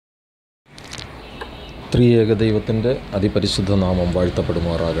ത്രിയേക ദൈവത്തിൻ്റെ അതിപരിശുദ്ധ നാമം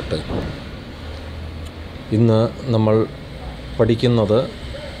വാഴ്ത്തപ്പെടുമാറാകട്ടെ. ഇന്ന് നമ്മൾ പഠിക്കുന്നത്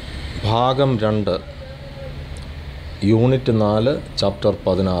ഭാഗം 2 യൂണിറ്റ് 4 ചാപ്റ്റർ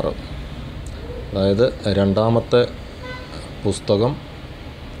 16, അതായത് രണ്ടാമത്തെ പുസ്തകം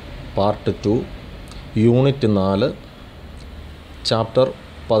പാർട്ട് 2 യൂണിറ്റ് 4 ചാപ്റ്റർ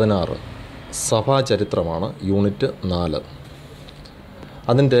 16 സഭാചരിത്രമാണ് യൂണിറ്റ് 4.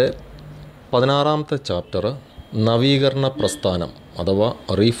 അതിൻ്റെ 16ാമത്തെ ചാപ്റ്റർ നവീകരണ പ്രസ്ഥാനം അഥവാ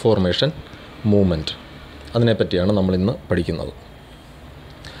റീഫോർമേഷൻ മൂവ്മെൻറ്റ്, അതിനെപ്പറ്റിയാണ് നമ്മളിന്ന് പഠിക്കുന്നത്.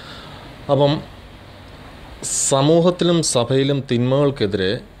 അപ്പം സമൂഹത്തിലും സഭയിലും തിന്മകൾക്കെതിരെ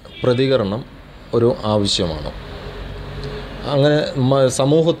പ്രതികരണം ഒരു ആവശ്യമാണ്. അങ്ങനെ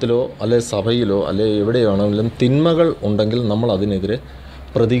സമൂഹത്തിലോ അല്ലെ സഭയിലോ അല്ലെ എവിടെയാണെങ്കിലും തിന്മകൾ ഉണ്ടെങ്കിൽ നമ്മൾ അതിനെതിരെ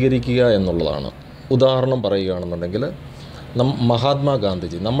പ്രതികരിക്കുക എന്നുള്ളതാണ്. ഉദാഹരണം പറയുകയാണെന്നുണ്ടെങ്കിൽ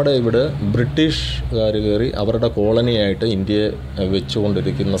മഹാത്മാഗാന്ധിജി നമ്മുടെ ഇവിടെ ബ്രിട്ടീഷുകാർ കയറി അവരുടെ കോളനിയായിട്ട് ഇന്ത്യയെ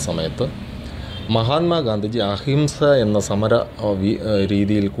വെച്ചുകൊണ്ടിരിക്കുന്ന സമയത്ത് മഹാത്മാഗാന്ധിജി അഹിംസ എന്ന സമര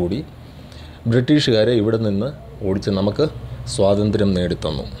രീതിയിൽ കൂടി ബ്രിട്ടീഷുകാരെ ഇവിടെ നിന്ന് ഓടിച്ച് നമുക്ക് സ്വാതന്ത്ര്യം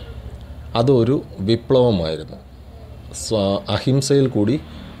നേടിത്തന്നു. അതൊരു വിപ്ലവമായിരുന്നു. അഹിംസയിൽ കൂടി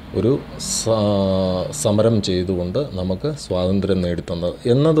ഒരു സമരം ചെയ്തുകൊണ്ട് നമുക്ക് സ്വാതന്ത്ര്യം നേടിത്തന്നത്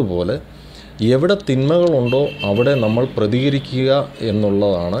എന്നതുപോലെ എവിടെ തിന്മകളുണ്ടോ അവിടെ നമ്മൾ പ്രതികരിക്കുക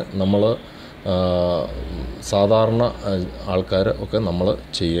എന്നുള്ളതാണ് നമ്മൾ സാധാരണ ആൾക്കാർ ഒക്കെ നമ്മൾ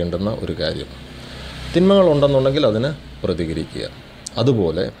ചെയ്യേണ്ടുന്ന ഒരു കാര്യം. തിന്മകളുണ്ടെന്നുണ്ടെങ്കിൽ അതിന് പ്രതികരിക്കുക.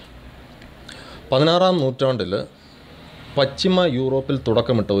 അതുപോലെ 16ാം നൂറ്റാണ്ടിൽ പശ്ചിമ യൂറോപ്പിൽ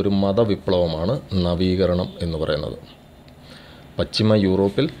തുടക്കമിട്ട ഒരു മതവിപ്ലവമാണ് നവീകരണം എന്ന് പറയുന്നത്. പശ്ചിമ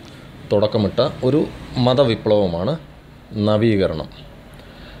യൂറോപ്പിൽ തുടക്കമിട്ട ഒരു മതവിപ്ലവമാണ് നവീകരണം.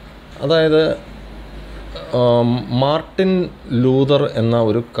 അതായത് മാർട്ടിൻ ലൂതർ എന്ന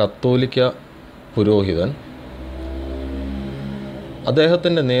ഒരു കത്തോലിക്ക പുരോഹിതൻ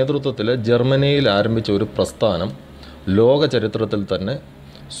അദ്ദേഹത്തിൻ്റെ നേതൃത്വത്തിൽ ജർമ്മനിയിൽ ആരംഭിച്ച ഒരു പ്രസ്ഥാനം ലോക ചരിത്രത്തിൽ തന്നെ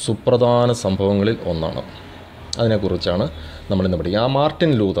സുപ്രധാന സംഭവങ്ങളിൽ ഒന്നാണ്. അതിനെക്കുറിച്ചാണ് നമ്മളിന്ന് പഠിക്കുക. ആ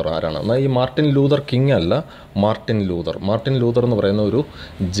മാർട്ടിൻ ലൂതർ ആരാണ് എന്നാൽ ഈ മാർട്ടിൻ ലൂതർ കിങ് അല്ല, മാർട്ടിൻ ലൂതർ എന്ന് പറയുന്ന ഒരു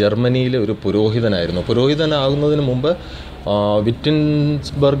ജർമ്മനിയിലെ ഒരു പുരോഹിതനായിരുന്നു. പുരോഹിതനാകുന്നതിന് മുമ്പ്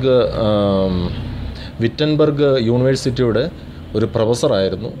വിറ്റൻബർഗ് യൂണിവേഴ്സിറ്റിയുടെ ഒരു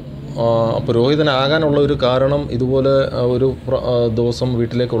പ്രൊഫസറായിരുന്നു. പുരോഹിതനാകാനുള്ള ഒരു കാരണം ഇതുപോലെ ഒരു ദിവസം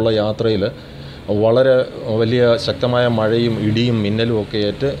വീട്ടിലേക്കുള്ള യാത്രയിൽ വളരെ വലിയ ശക്തമായ മഴയും ഇടിയും മിന്നലും ഒക്കെ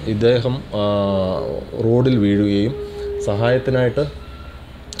ഏറ്റ് ഇദ്ദേഹം റോഡിൽ വീഴുകയും സഹായത്തിനായിട്ട്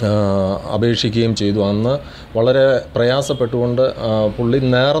അപേക്ഷിക്കുകയും ചെയ്തു. അന്ന് വളരെ പ്രയാസപ്പെട്ടുകൊണ്ട് പുള്ളി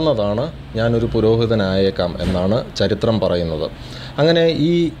നേർന്നതാണ് ഞാനൊരു പുരോഹിതനായേക്കാം എന്നാണ് ചരിത്രം പറയുന്നത്. അങ്ങനെ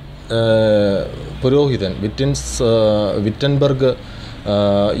ഈ പുരോഹിതൻ വിറ്റൻബർഗ്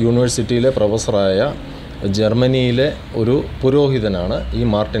യൂണിവേഴ്സിറ്റിയിലെ പ്രൊഫസറായ ജർമ്മനിയിലെ ഒരു പുരോഹിതനാണ് ഈ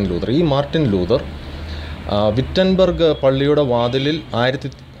മാർട്ടിൻ ലൂതർ. ഈ മാർട്ടിൻ ലൂതർ വിറ്റൻബർഗ് പള്ളിയുടെ വാതിലിൽ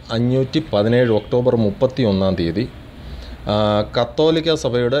 1517 ഒക്ടോബർ 31 കത്തോലിക്ക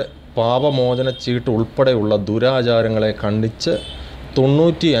സഭയുടെ പാപമോചന ചീട്ട് ഉൾപ്പെടെയുള്ള ദുരാചാരങ്ങളെ ഖണ്ഡിച്ച്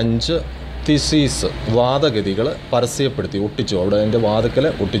 95 തിസീസ് വാദഗതികൾ പരസ്യപ്പെടുത്തി ഒട്ടിച്ചു. അവിടെ അതിൻ്റെ വാതിക്കൽ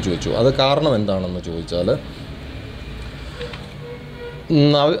ഒട്ടിച്ചു വെച്ചു. അത് കാരണം എന്താണെന്ന് ചോദിച്ചാൽ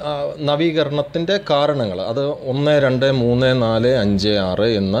നവീകരണത്തിൻ്റെ കാരണങ്ങൾ അത് 1, 2, 3, 4, 5, 6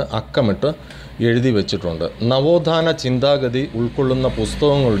 എന്ന് അക്കമിട്ട് എഴുതി വച്ചിട്ടുണ്ട്. നവോത്ഥാന ചിന്താഗതി ഉൾക്കൊള്ളുന്ന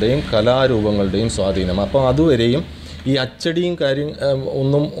പുസ്തകങ്ങളുടെയും കലാരൂപങ്ങളുടെയും സ്വാധീനം. അപ്പോൾ അതുവരെയും ഈ അച്ചടിയും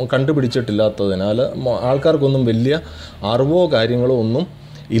ഒന്നും കണ്ടുപിടിച്ചിട്ടില്ലാത്തതിനാൽ ആൾക്കാർക്കൊന്നും വലിയ അറിവോ കാര്യങ്ങളോ ഒന്നും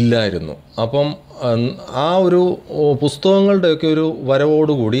ഇല്ലായിരുന്നു. അപ്പം ആ ഒരു പുസ്തകങ്ങളുടെയൊക്കെ ഒരു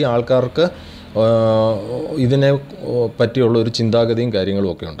വരവോടുകൂടി ആൾക്കാർക്ക് ഇതിനെ പറ്റിയുള്ള ഒരു ചിന്താഗതിയും കാര്യങ്ങളും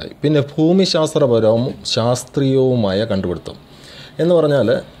ഒക്കെ ഉണ്ടായി. പിന്നെ ഭൂമിശാസ്ത്രപരവും ശാസ്ത്രീയവുമായ കണ്ടുപിടുത്തം എന്ന് പറഞ്ഞാൽ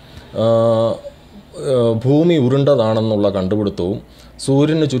ഭൂമി ഉരുണ്ടതാണെന്നുള്ള കണ്ടുപിടുത്തവും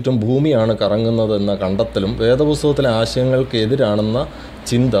സൂര്യന് ചുറ്റും ഭൂമിയാണ് കറങ്ങുന്നത് എന്ന കണ്ടെത്തലും വേദപുസ്തകത്തിലെ ആശയങ്ങൾക്കെതിരാണെന്ന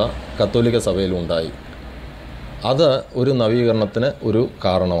ചിന്ത കത്തോലിക്ക സഭയിലുണ്ടായി. അത് ഒരു നവീകരണത്തിന് ഒരു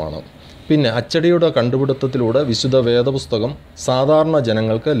കാരണമാണ്. പിന്നെ അച്ചടിയുടെ കണ്ടുപിടുത്തത്തിലൂടെ വിശുദ്ധ വേദപുസ്തകം സാധാരണ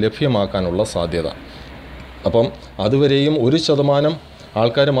ജനങ്ങൾക്ക് ലഭ്യമാക്കാനുള്ള സാധ്യത. അപ്പം അതുവരെയും 1%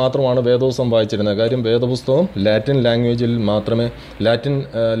 ആൾക്കാർ മാത്രമാണ് വേദപുസ്തകം വായിച്ചിരുന്നത്. കാര്യം വേദപുസ്തകം ലാറ്റിൻ ലാംഗ്വേജിൽ മാത്രമേ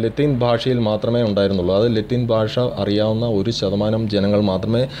ലത്തീൻ ഭാഷയിൽ മാത്രമേ ഉണ്ടായിരുന്നുള്ളൂ. അത് ലത്തീൻ ഭാഷ അറിയാവുന്ന 1% ജനങ്ങൾ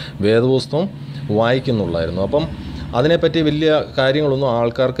മാത്രമേ വേദപുസ്തകം വായിക്കുന്നുള്ളായിരുന്നു. അപ്പം അതിനെപ്പറ്റി വലിയ കാര്യങ്ങളൊന്നും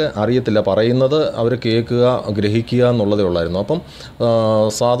ആൾക്കാർക്ക് അറിയത്തില്ല. പറയുന്നത് അവർ കേൾക്കുക, ഗ്രഹിക്കുക എന്നുള്ളതേ ഉള്ളായിരുന്നു. അപ്പം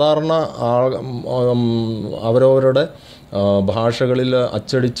സാധാരണ അവരവരുടെ ഭാഷകളിൽ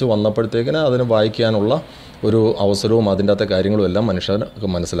അച്ചടിച്ച് വന്നപ്പോഴത്തേക്കിന് അതിന് വായിക്കാനുള്ള ഒരു അവസരവും അതിൻ്റെ അകത്തെ കാര്യങ്ങളും എല്ലാം മനുഷ്യർക്ക്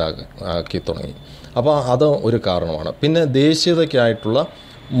മനസ്സിലാക്കി തുടങ്ങി. അപ്പോൾ അത് ഒരു കാരണമാണ്. പിന്നെ ദേശീയതയ്ക്കായിട്ടുള്ള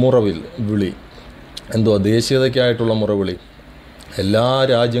വിളി എന്തുവാ? ദേശീയതയ്ക്കായിട്ടുള്ള മുറവിളി എല്ലാ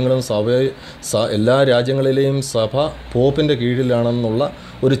രാജ്യങ്ങളിലെയും സഭ പോപ്പിൻ്റെ കീഴിലാണെന്നുള്ള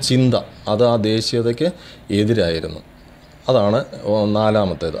ഒരു ചിന്ത അത് ആ ദേശീയതയ്ക്ക് എതിരായിരുന്നു. അതാണ്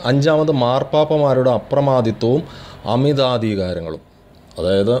നാലാമത്തേത്. അഞ്ചാമത് മാർപ്പാപ്പമാരുടെ അപ്രമാദിത്വവും അമിതാധികാരങ്ങളും.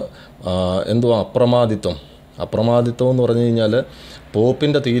 അതായത് എന്തുവാ അപ്രമാദിത്വം എന്ന് പറഞ്ഞു കഴിഞ്ഞാൽ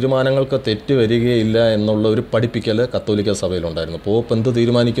പോപ്പിൻ്റെ തീരുമാനങ്ങൾക്ക് തെറ്റ് വരികയില്ല എന്നുള്ള ഒരു പഠിപ്പിക്കൽ കത്തോലിക്ക സഭയിലുണ്ടായിരുന്നു. പോപ്പ് എന്ത്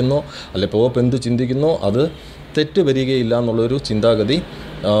തീരുമാനിക്കുന്നോ അല്ലെ പോപ്പ് എന്ത് ചിന്തിക്കുന്നോ അത് തെറ്റ് വരികയില്ല എന്നുള്ളൊരു ചിന്താഗതി,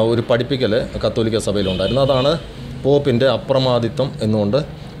 ഒരു പഠിപ്പിക്കൽ കത്തോലിക്ക സഭയിലുണ്ടായിരുന്നു. അതാണ് പോപ്പിൻ്റെ അപ്രമാദിത്വം എന്നുകൊണ്ട്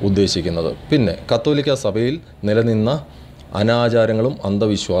ഉദ്ദേശിക്കുന്നത്. പിന്നെ കത്തോലിക്ക സഭയിൽ നിലനിന്ന അനാചാരങ്ങളും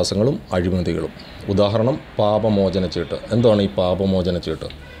അന്ധവിശ്വാസങ്ങളും അഴിമതികളും. ഉദാഹരണം പാപമോചന ചീട്ട്. എന്താണ് ഈ പാപമോചന ചീട്ട്?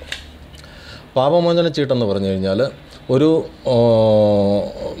 പാപമോചന ചീട്ടെന്ന് പറഞ്ഞു കഴിഞ്ഞാൽ ഒരു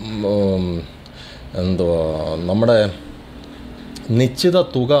നമ്മുടെ നിശ്ചിത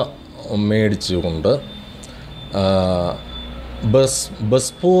തുക മേടിച്ചുകൊണ്ട്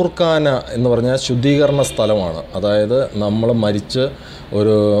ബസ്പൂർഖാന എന്ന് പറഞ്ഞാൽ ശുദ്ധീകരണ സ്ഥലമാണ്. അതായത് നമ്മൾ മരിച്ച്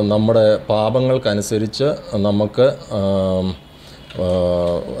നമ്മുടെ പാപങ്ങൾക്കനുസരിച്ച് നമുക്ക്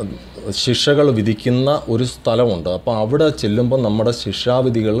ശിക്ഷകൾ വിധിക്കുന്ന ഒരു സ്ഥലമുണ്ട്. അപ്പോൾ അവിടെ ചെല്ലുമ്പോൾ നമ്മുടെ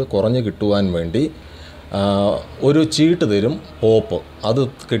ശിക്ഷാവിധികൾ കുറഞ്ഞു കിട്ടുവാൻ വേണ്ടി ഒരു ചീട്ട് തരും പോപ്പ്. അത്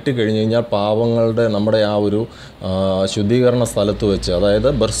കിട്ടിക്കഴിഞ്ഞ് കഴിഞ്ഞാൽ പാവങ്ങളുടെ നമ്മുടെ ആ ഒരു ശുദ്ധീകരണ സ്ഥലത്ത് വെച്ച്, അതായത്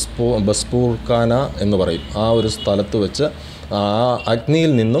ബസ്പൂർഖാന എന്ന് പറയും, ആ ഒരു സ്ഥലത്ത് വെച്ച് ആ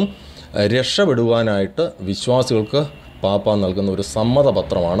അഗ്നിയിൽ നിന്നും രക്ഷപ്പെടുവാനായിട്ട് വിശ്വാസികൾക്ക് പാപ്പ നൽകുന്ന ഒരു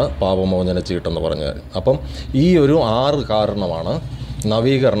സമ്മതപത്രമാണ് പാപമോചന ചീട്ടെന്ന് പറഞ്ഞാൽ. അപ്പം ഈ ഒരു 6 കാരണമാണ്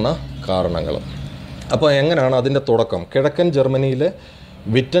നവീകരണ കാരണങ്ങൾ. അപ്പോൾ എങ്ങനെയാണ് അതിൻ്റെ തുടക്കം? കിഴക്കൻ ജർമ്മനിയിലെ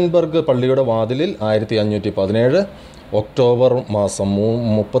വിറ്റൻബർഗ് പള്ളിയുടെ വാതിലിൽ 1517 ഒക്ടോബർ മാസം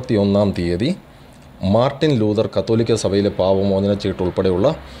 31 മാർട്ടിൻ ലൂതർ കത്തോലിക്ക സഭയിലെ പാപമോചന ചീട്ട് ഉൾപ്പെടെയുള്ള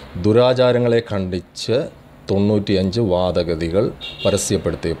ദുരാചാരങ്ങളെ ഖണ്ഡിച്ച് 95 വാദഗതികൾ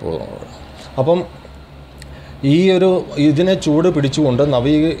പരസ്യപ്പെടുത്തിയപ്പോൾ. അപ്പം ഇതിനെ ചൂട് പിടിച്ചുകൊണ്ട്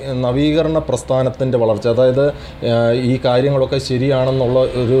നവീകരണ പ്രസ്ഥാനത്തിൻ്റെ വളർച്ച, അതായത് ഈ കാര്യങ്ങളൊക്കെ ശരിയാണെന്നുള്ള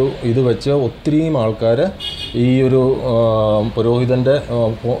ഒരു ഇത് വെച്ച് ഒത്തിരിയും ആൾക്കാർ ഈ ഒരു പുരോഹിതൻ്റെ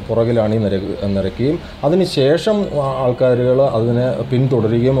പുറകിലാണ് നിരക്കുകയും അതിന് ശേഷം ആൾക്കാരുകൾ അതിനെ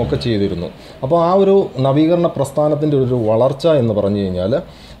പിന്തുടരുകയും ഒക്കെ ചെയ്തിരുന്നു. അപ്പോൾ ആ ഒരു നവീകരണ പ്രസ്ഥാനത്തിൻ്റെ ഒരു വളർച്ച എന്ന് പറഞ്ഞു കഴിഞ്ഞാൽ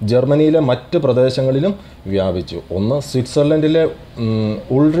ജർമ്മനിയിലെ മറ്റ് പ്രദേശങ്ങളിലും വ്യാപിച്ചു. ഒന്ന് സ്വിറ്റ്സർലൻഡിലെ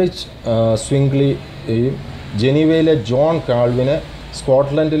ഉൾറിച്ച് സ്വിംഗ്ലിയും, ജനീവയിലെ ജോൺ കാൾവിന്,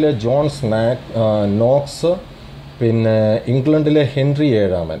 സ്കോട്ട്ലൻഡിലെ ജോൺ നോക്സ്, പിന്നെ ഇംഗ്ലണ്ടിലെ ഹെൻറി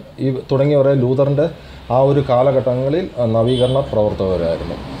ഏഴാമൻ തുടങ്ങിയവരെ ലൂതറിൻ്റെ ആ ഒരു കാലഘട്ടങ്ങളിൽ നവീകരണ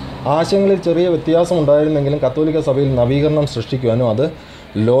പ്രവർത്തകരായിരുന്നു. ആശയങ്ങളിൽ ചെറിയ വ്യത്യാസം ഉണ്ടായിരുന്നെങ്കിലും കത്തോലിക്ക സഭയിൽ നവീകരണം സൃഷ്ടിക്കുവാനും അത്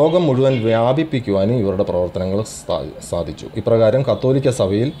ലോകം മുഴുവൻ വ്യാപിപ്പിക്കുവാനും ഇവരുടെ പ്രവർത്തനങ്ങൾ സാധിച്ചു. ഇപ്രകാരം കത്തോലിക്ക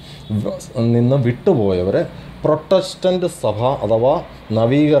സഭയിൽ നിന്ന് വിട്ടുപോയവരെ പ്രൊട്ടസ്റ്റൻ്റ് സഭ അഥവാ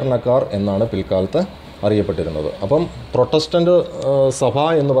നവീകരണക്കാർ എന്നാണ് പിൽക്കാലത്ത് അറിയപ്പെട്ടിരുന്നത്. അപ്പം പ്രൊട്ടസ്റ്റൻ്റ് സഭ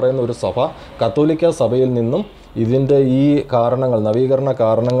എന്ന് പറയുന്ന ഒരു സഭ കത്തോലിക്ക സഭയിൽ നിന്നും ഇതിൻ്റെ ഈ കാരണങ്ങൾ, നവീകരണ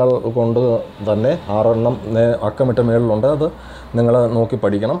കാരണങ്ങൾ കൊണ്ട് തന്നെ 6 അക്കമിട്ട മേളിലുണ്ട്, അത് നിങ്ങൾ നോക്കി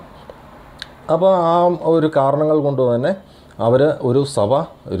പഠിക്കണം. അപ്പോൾ ആ ഒരു കാരണങ്ങൾ കൊണ്ട് തന്നെ അവർ ഒരു സഭ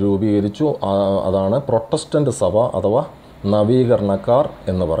രൂപീകരിച്ചു. അതാണ് പ്രൊട്ടസ്റ്റൻ്റ് സഭ അഥവാ നവീകരണക്കാർ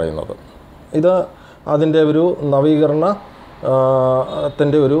എന്ന് പറയുന്നത്. ഇത് അതിൻ്റെ ഒരു നവീകരണത്തിൻ്റെ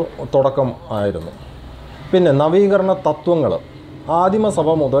ഒരു തുടക്കം ആയിരുന്നു. പിന്നെ നവീകരണ തത്വങ്ങൾ. ആദിമസഭ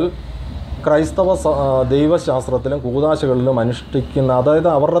മുതൽ ക്രൈസ്തവ ദൈവശാസ്ത്രത്തിലും കൂദാശകളിലും അനുഷ്ഠിക്കുന്ന, അതായത്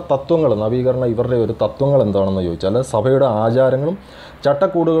അവരുടെ തത്വങ്ങൾ, ഇവരുടെ ഒരു തത്വങ്ങൾ എന്താണെന്ന് ചോദിച്ചാൽ സഭയുടെ ആചാരങ്ങളും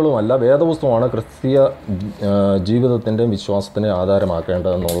ചട്ടക്കൂടുകളുമല്ല, വേദപുസ്തകമാണ് ക്രിസ്തീയ ജീവിതത്തിൻ്റെയും വിശ്വാസത്തിൻ്റെയും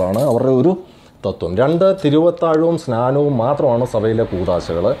ആധാരമാക്കേണ്ടതെന്നുള്ളതാണ് അവരുടെ ഒരു തത്വം. 2 തിരുവത്താഴവും സ്നാനവും മാത്രമാണ് സഭയിലെ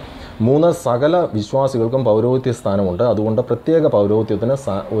കൂദാശകൾ. 3 സകല വിശ്വാസികൾക്കും പൗരോഹിത്യ സ്ഥാനമുണ്ട്, അതുകൊണ്ട് പ്രത്യേക പൗരോഹിത്യത്തിന്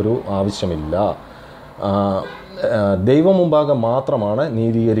ഒരു ആവശ്യമില്ല. ദൈവം മുമ്പാകെ മാത്രമാണ്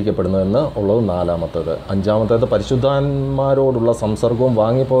നീതീകരിക്കപ്പെടുന്നതെന്ന് ഉള്ളത് 4-മത്തേത്. 5-മത്തേത് പരിശുദ്ധന്മാരോടുള്ള സംസർഗവും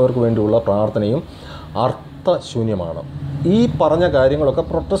വാങ്ങിപ്പോയവർക്ക് വേണ്ടിയുള്ള പ്രാർത്ഥനയും അർത്ഥശൂന്യമാണ്. ഈ പറഞ്ഞ കാര്യങ്ങളൊക്കെ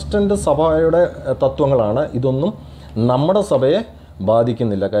പ്രൊട്ടസ്റ്റൻ്റ് സഭയുടെ തത്വങ്ങളാണ്. ഇതൊന്നും നമ്മുടെ സഭയെ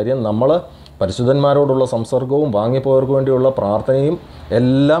ബാധിക്കുന്നില്ല. കാര്യം നമ്മൾ പരിശുദ്ധന്മാരോടുള്ള സംസർഗവും വാങ്ങിപ്പോയവർക്ക് വേണ്ടിയുള്ള പ്രാർത്ഥനയും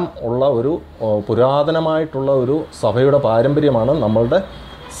എല്ലാം ഉള്ള ഒരു പുരാതനമായിട്ടുള്ള ഒരു സഭയുടെ പാരമ്പര്യമാണ് നമ്മളുടെ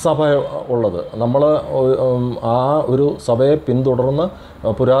സഭ ഉള്ളത്. നമ്മൾ ആ ഒരു സഭയെ പിന്തുടർന്ന്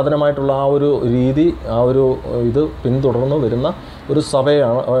പുരാതനമായിട്ടുള്ള ആ ഒരു രീതി, ആ ഒരു ഇത് പിന്തുടർന്ന് വരുന്ന ഒരു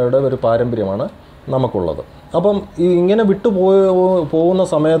സഭയുടെ ഒരു പാരമ്പര്യമാണ് നമുക്കുള്ളത്. അപ്പം ഇങ്ങനെ പോകുന്ന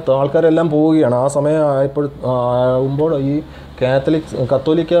സമയത്ത് ആൾക്കാരെല്ലാം പോവുകയാണ്. ആ സമയം ആകുമ്പോൾ ഈ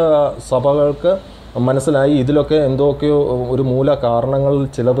കത്തോലിക്ക സഭകൾക്ക് മനസ്സിലായി ഇതിലൊക്കെ എന്തൊക്കെയോ ഒരു മൂല കാരണങ്ങൾ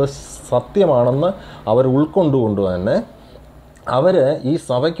ചിലത് സത്യമാണെന്ന് അവർ ഉൾക്കൊണ്ടുകൊണ്ട് തന്നെ അവർ ഈ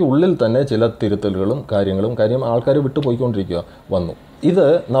സഭയ്ക്ക് ഉള്ളിൽ തന്നെ ചില തിരുത്തലുകളും കാര്യം ആൾക്കാർ വിട്ടുപോയിക്കൊണ്ടിരിക്കുക വന്നു. ഇത്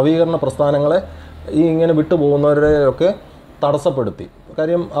നവീകരണ പ്രസ്ഥാനങ്ങളെ ഇങ്ങനെ വിട്ടുപോകുന്നവരെയൊക്കെ തടസ്സപ്പെടുത്തി.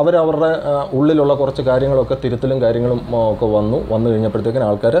 കാര്യം അവരവരുടെ ഉള്ളിലുള്ള കുറച്ച് കാര്യങ്ങളൊക്കെ തിരുത്തലും കാര്യങ്ങളും ഒക്കെ വന്നു കഴിഞ്ഞപ്പോഴത്തേക്കിന്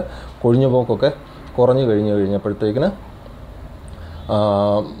ആൾക്കാർ കൊഴിഞ്ഞുപോക്കൊക്കെ കുറഞ്ഞു കഴിഞ്ഞപ്പോഴത്തേക്കിന്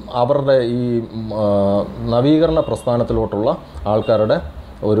അവരുടെ ഈ നവീകരണ പ്രസ്ഥാനത്തിലോട്ടുള്ള ആൾക്കാരുടെ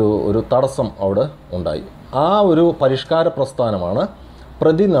ഒരു തടസ്സം അവിടെ ഉണ്ടായി. ആ ഒരു പരിഷ്കാര പ്രസ്ഥാനമാണ്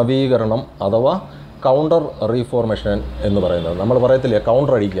പ്രതിനവീകരണം അഥവാ കൗണ്ടർ റീഫോർമേഷൻ എന്ന് പറയുന്നത്. നമ്മൾ പറയത്തില്ലേ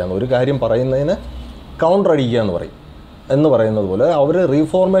കൗണ്ടർ അടിക്കുക എന്ന്, ഒരു കാര്യം പറയുന്നതിന് കൗണ്ടർ അടിക്കുക എന്ന് പറയുന്നത് പോലെ അവർ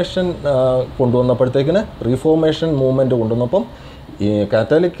റീഫോർമേഷൻ കൊണ്ടുവന്നപ്പോഴത്തേക്കിന് റീഫോർമേഷൻ മൂവ്മെൻറ്റ് കൊണ്ടുവന്നപ്പം ഈ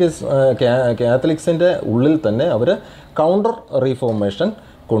കാത്തലിക്സിൻ്റെ ഉള്ളിൽ തന്നെ അവർ കൗണ്ടർ റീഫോർമേഷൻ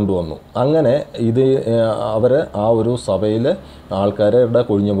കൊണ്ടുവന്നു. അങ്ങനെ അവർ ആ ഒരു സഭയിൽ ആൾക്കാരുടെ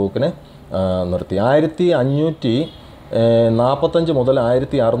കൊഴിഞ്ഞുപോക്കിനെ നിർത്തി. 1545 മുതൽ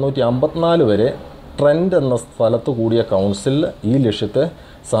 1654 വരെ ട്രെൻഡ് എന്ന സ്ഥലത്ത് കൂടിയ കൗൺസിൽ ഈ ലക്ഷ്യത്തെ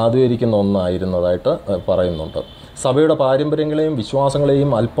സാധൂകരിക്കുന്ന ഒന്നായിരുന്നതായിട്ട് പറയുന്നുണ്ട്. സഭയുടെ പാരമ്പര്യങ്ങളെയും വിശ്വാസങ്ങളെയും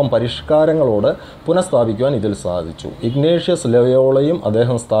അല്പം പരിഷ്കാരങ്ങളോട് പുനഃസ്ഥാപിക്കുവാൻ ഇതിൽ സാധിച്ചു. ഇഗ്നേഷ്യസ് ലയോളയും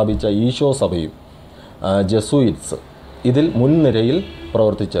അദ്ദേഹം സ്ഥാപിച്ച ഈശോ സഭയും ജെസുയിറ്റ്സ് ഇതിൽ മുൻനിരയിൽ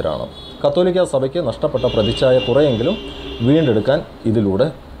പ്രവർത്തിച്ചവരാണ്. കത്തോലിക്ക സഭയ്ക്ക് നഷ്ടപ്പെട്ട പ്രതിച്ഛായ കുറെയെങ്കിലും വീണ്ടെടുക്കാൻ ഇതിലൂടെ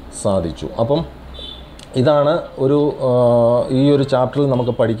സാധിച്ചു. അപ്പം ഇതാണ് ഈ ഒരു ചാപ്റ്ററിൽ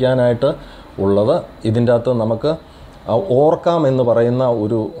നമുക്ക് പഠിക്കാനായിട്ട് ഉള്ളത്. ഇതിൻ്റെ അകത്ത് നമുക്ക് ഓർക്കാം എന്ന് പറയുന്ന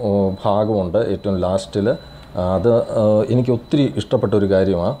ഒരു ഭാഗമുണ്ട് ഏറ്റവും ലാസ്റ്റിൽ. അത് എനിക്ക് ഒത്തിരി ഇഷ്ടപ്പെട്ട ഒരു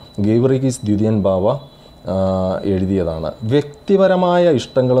കാര്യമാണ്. ഗീവർഗീസ് ദ്വിതീയൻ ബാവ എഴുതിയതാണ്. വ്യക്തിപരമായ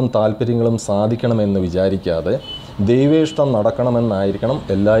ഇഷ്ടങ്ങളും താല്പര്യങ്ങളും സാധിക്കണമെന്ന് വിചാരിക്കാതെ ദൈവേഷ്ടം നടക്കണമെന്നായിരിക്കണം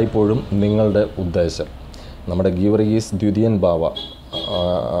എല്ലായ്പ്പോഴും നിങ്ങളുടെ ഉദ്ദേശം. നമ്മുടെ ഗീവർഗീസ് ദ്വിതീയൻ ബാവ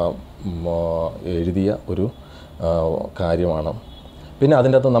എഴുതിയ ഒരു കാര്യമാണ്. പിന്നെ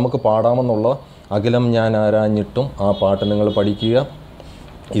അതിൻ്റെ അകത്ത് നമുക്ക് പാടാമെന്നുള്ള അഖിലം ഞാൻ ആരാഞ്ഞിട്ടും ആ പാട്ട് നിങ്ങൾ പഠിക്കുക.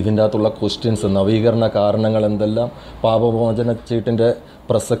 ഇതിൻ്റെ അകത്തുള്ള ക്വസ്റ്റ്യൻസ്, നവീകരണ കാരണങ്ങൾ എന്തെല്ലാം, പാപമോചന ചീട്ടിൻ്റെ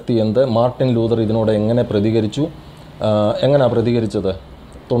പ്രസക്തി എന്ത്, മാർട്ടിൻ ലൂതർ ഇതിനോട് എങ്ങനെ പ്രതികരിച്ചു, എങ്ങനെയാണ് പ്രതികരിച്ചത്,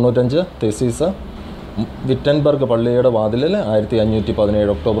 95 തെസീസ് വിറ്റൻബർഗ് പള്ളിയുടെ വാതിലിൽ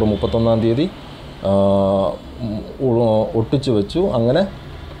 1517 ഒക്ടോബർ 31 ഒട്ടിച്ചു വെച്ചു.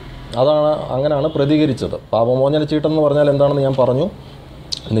 അങ്ങനെയാണ് പ്രതികരിച്ചത്. പാപമോചന ചീട്ടെന്ന് പറഞ്ഞാൽ എന്താണെന്ന് ഞാൻ പറഞ്ഞു.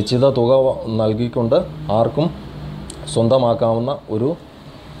 നിശ്ചിത തുക നൽകിക്കൊണ്ട് ആർക്കും സ്വന്തമാക്കാവുന്ന ഒരു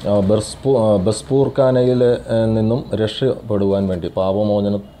ബസ്പൂർഖാനയിൽ നിന്നും രക്ഷപ്പെടുവാൻ വേണ്ടി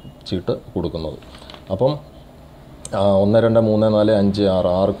പാപമോചന ചീട്ട് കൊടുക്കുന്നത്. അപ്പം 1, 2, 3, 4, 5,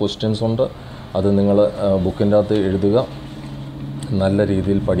 6 ക്വസ്റ്റ്യൻസ് ഉണ്ട്. അത് നിങ്ങൾ ബുക്കിൻ്റെ അകത്ത് എഴുതുക, നല്ല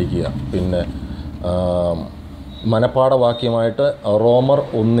രീതിയിൽ പഠിക്കുക. പിന്നെ മനപ്പാഠവാക്യമായിട്ട് റോമർ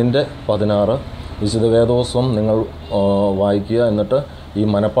 1:16 വിശുദ്ധ വേദോത്സവം നിങ്ങൾ വായിക്കുക. എന്നിട്ട് ഈ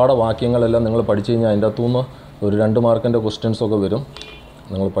മനപ്പാഠവാക്യങ്ങളെല്ലാം നിങ്ങൾ പഠിച്ചു കഴിഞ്ഞാൽ അതിൻ്റെ അകത്തുനിന്ന് ഒരു 2 മാർക്കിൻ്റെ ക്വസ്റ്റ്യൻസൊക്കെ വരും.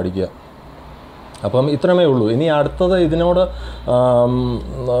 നിങ്ങൾ പഠിക്കുക. അപ്പം ഇത്രമേ ഉള്ളൂ. ഇനി അടുത്തത്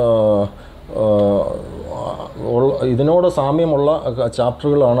ഇതിനോട് സാമ്യമുള്ള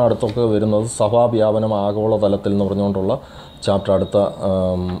ചാപ്റ്ററുകളാണ് അടുത്തൊക്കെ വരുന്നത്. സഭാവ്യാപനം ആഗോളതലത്തിൽ എന്ന് പറഞ്ഞുകൊണ്ടുള്ള ചാപ്റ്റർ അടുത്ത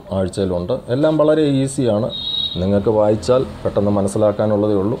ആഴ്ചയിലുണ്ട്. എല്ലാം വളരെ ഈസിയാണ്, നിങ്ങൾക്ക് വായിച്ചാൽ പെട്ടെന്ന്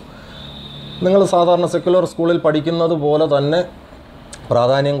മനസ്സിലാക്കാനുള്ളതേ ഉള്ളൂ. നിങ്ങൾ സാധാരണ സെക്യുലർ സ്കൂളിൽ പഠിക്കുന്നത് പോലെ തന്നെ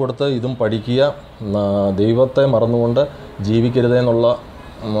പ്രാധാന്യം കൊടുത്ത് ഇതും പഠിക്കുക. ദൈവത്തെ മറന്നുകൊണ്ട് ജീവിക്കരുതെന്നുള്ള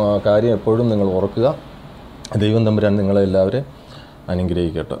കാര്യം എപ്പോഴും നിങ്ങൾ ഓർക്കുക. ദൈവം തമ്പുരാൻ നിങ്ങളെല്ലാവരെയും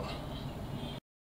അനുഗ്രഹിക്കട്ടെ.